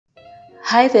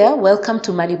Hi there, welcome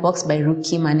to Moneybox by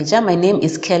Rookie Manager. My name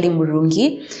is Kelly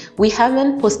Murungi. We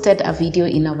haven't posted a video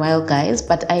in a while, guys,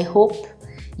 but I hope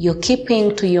you're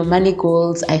keeping to your money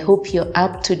goals. I hope you're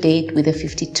up to date with the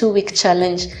 52-week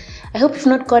challenge. I hope you've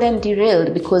not gotten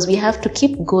derailed because we have to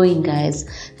keep going, guys.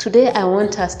 Today, I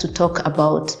want us to talk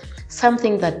about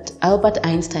something that Albert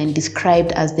Einstein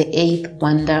described as the eighth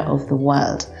wonder of the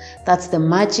world. That's the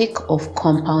magic of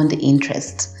compound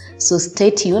interest. So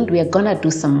stay tuned, we are gonna do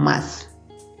some math.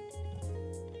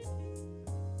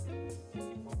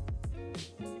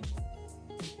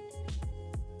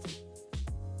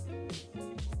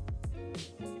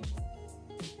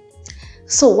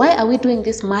 So why are we doing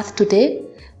this math today?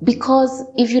 Because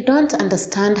if you don't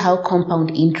understand how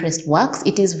compound interest works,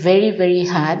 it is very, very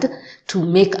hard to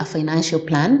make a financial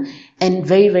plan and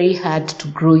very, very hard to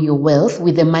grow your wealth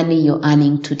with the money you're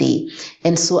earning today.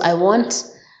 And so I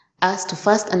want us to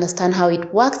first understand how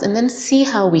it works and then see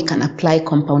how we can apply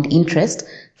compound interest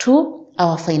to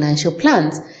our financial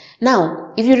plans.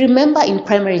 Now, if you remember in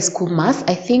primary school math,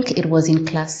 I think it was in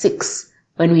class 6,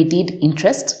 when we did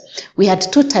interest, we had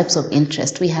two types of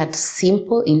interest. We had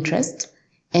simple interest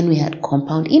and we had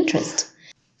compound interest.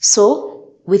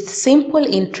 So with simple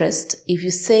interest, if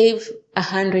you save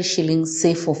 100 shillings,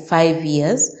 say for 5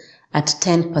 years at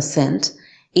 10%,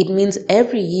 it means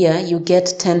every year you get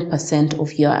 10%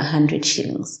 of your 100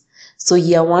 shillings. So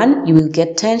year 1, you will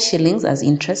get 10 shillings as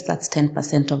interest. That's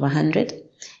 10% of 100.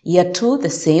 Year 2, the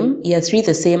same. Year 3,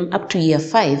 the same, up to year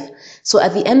 5. So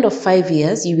at the end of 5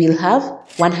 years, you will have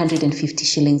 150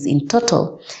 shillings in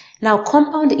total. Now,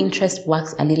 compound interest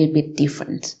works a little bit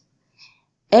different.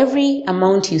 Every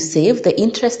amount you save, the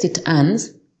interest it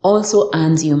earns also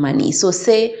earns you money. So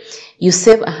say you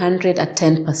save 100 at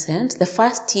 10%. The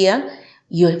first year,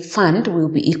 your fund will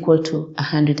be equal to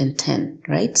 110,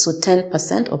 right? So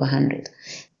 10% of 100.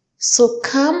 So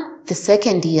come the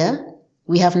second year,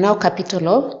 we have now capital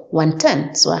of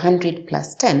 110. So 100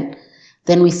 plus 10.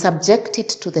 Then we subject it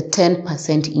to the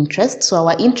 10% interest. So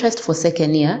our interest for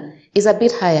second year is a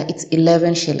bit higher. It's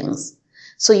 11 shillings.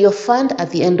 So your fund at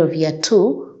the end of year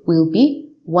 2 will be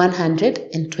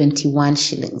 121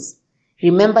 shillings.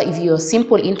 Remember, if your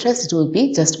simple interest, it will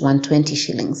be just 120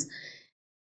 shillings.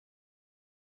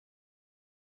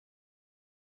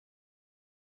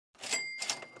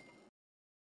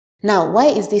 Now, why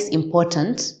is this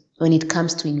important when it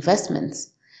comes to investments?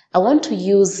 I want to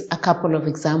use a couple of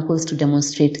examples to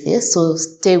demonstrate this, so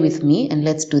stay with me and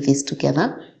let's do this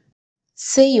together.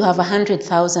 Say you have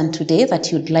 100,000 today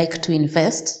that you'd like to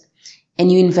invest, and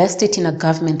you invest it in a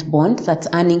government bond that's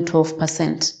earning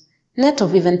 12%, net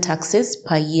of even taxes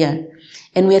per year.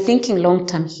 And we're thinking long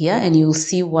term here, and you'll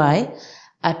see why,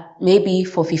 at maybe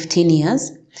for 15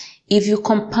 years. If you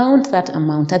compound that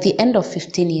amount, at the end of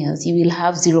 15 years, you will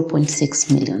have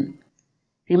 0.6 million.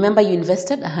 Remember, you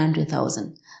invested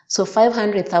 100,000. So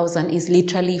 500,000 is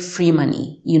literally free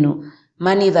money,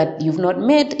 money that you've not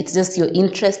made. It's just your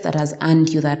interest that has earned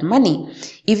you that money.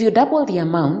 If you double the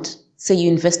amount, say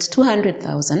you invest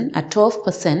 200,000 at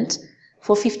 12%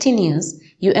 for 15 years,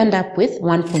 you end up with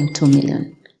 1.2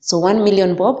 million. So 1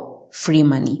 million bob, free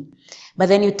money. But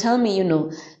then you tell me,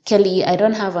 Kelly, I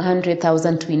don't have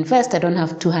 100,000 to invest. I don't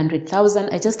have 200,000.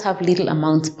 I just have little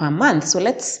amounts per month. So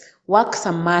let's work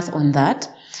some math on that.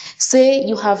 Say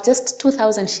you have just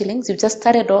 2,000 shillings. You've just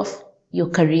started off your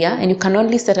career and you can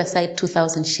only set aside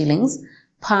 2,000 shillings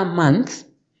per month.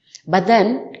 But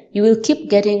then you will keep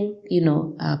getting,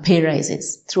 pay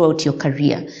rises throughout your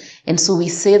career. And so we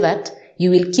say that you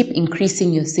will keep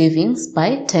increasing your savings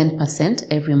by 10%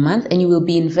 every month and you will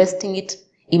be investing it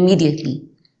immediately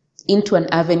into an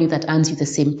avenue that earns you the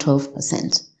same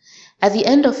 12%. At the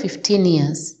end of 15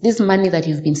 years, this money that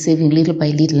you've been saving little by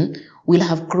little will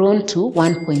have grown to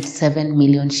 1.7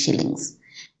 million shillings,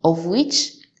 of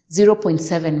which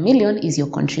 0.7 million is your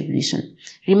contribution.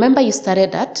 Remember, you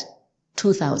started at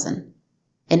 2,000,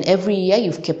 and every year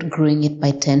you've kept growing it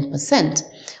by 10%.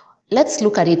 Let's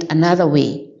look at it another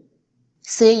way.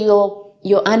 Say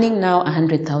you're earning now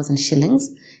 100,000 shillings,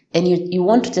 and you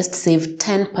want to just save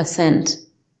 10%,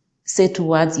 say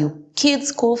towards your kids'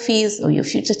 school fees or your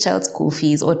future child's school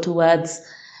fees or towards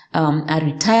a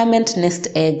retirement nest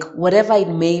egg, whatever it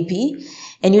may be,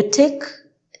 and you take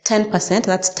 10%,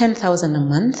 that's 10,000 a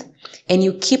month, and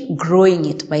you keep growing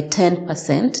it by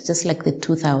 10%, just like the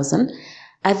 2,000.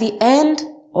 At the end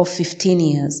of 15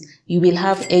 years, you will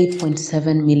have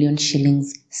 8.7 million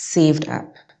shillings saved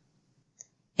up.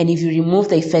 And if you remove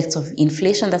the effects of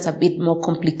inflation, that's a bit more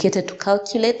complicated to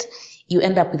calculate, you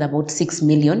end up with about 6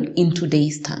 million in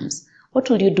today's terms. What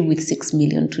will you do with 6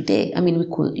 million today? I mean,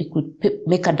 you could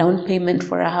make a down payment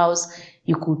for a house,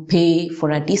 You could pay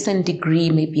for a decent degree,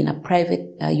 maybe in a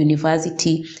private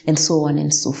university, and so on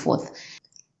and so forth.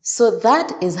 So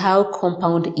that is how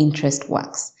compound interest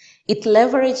works. It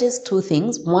leverages two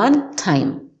things. One,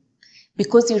 time.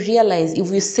 Because you realize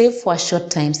if you save for a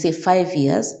short time, say 5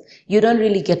 years, you don't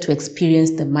really get to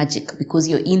experience the magic because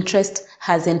your interest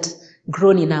hasn't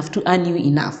grown enough to earn you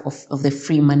enough of the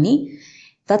free money.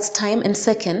 That's time. And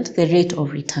second, the rate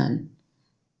of return.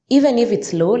 Even if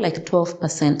it's low, like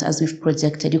 12% as we've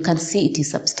projected, you can see it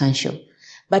is substantial.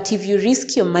 But if you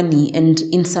risk your money and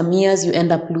in some years you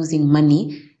end up losing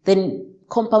money, then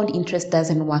compound interest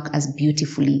doesn't work as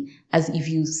beautifully as if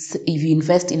you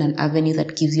invest in an avenue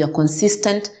that gives you a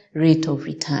consistent rate of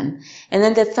return. And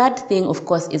then the third thing, of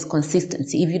course, is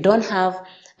consistency. If you don't have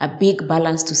a big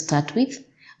balance to start with,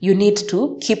 you need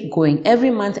to keep going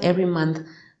every month,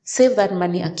 save that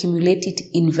money, accumulate it,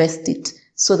 invest it,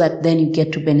 so that then you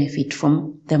get to benefit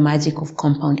from the magic of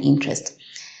compound interest.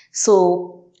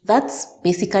 So that's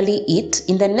basically it.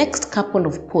 In the next couple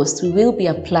of posts, we will be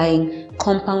applying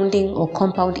compounding or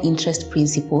compound interest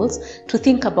principles to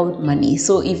think about money.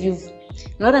 So if you've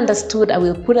not understood, I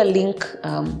will put a link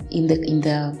in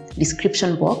the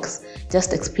description box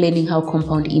just explaining how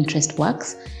compound interest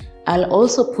works. I'll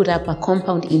also put up a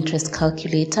compound interest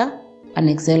calculator, an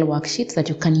Excel worksheet that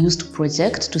you can use to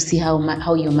project to see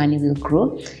how your money will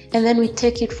grow, and then we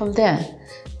take it from there.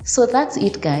 So that's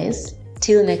it, guys.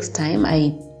 Till next time,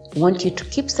 I want you to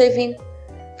keep saving.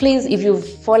 Please, if you've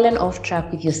fallen off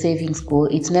track with your savings goal,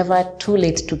 it's never too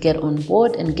late to get on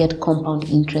board and get compound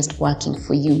interest working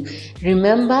for you.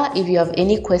 Remember, if you have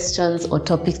any questions or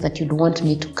topics that you'd want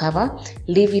me to cover,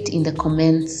 leave it in the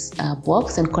comments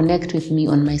box and connect with me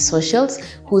on my socials,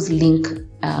 whose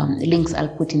links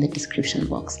I'll put in the description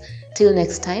box. Till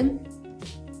next time,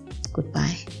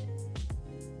 goodbye.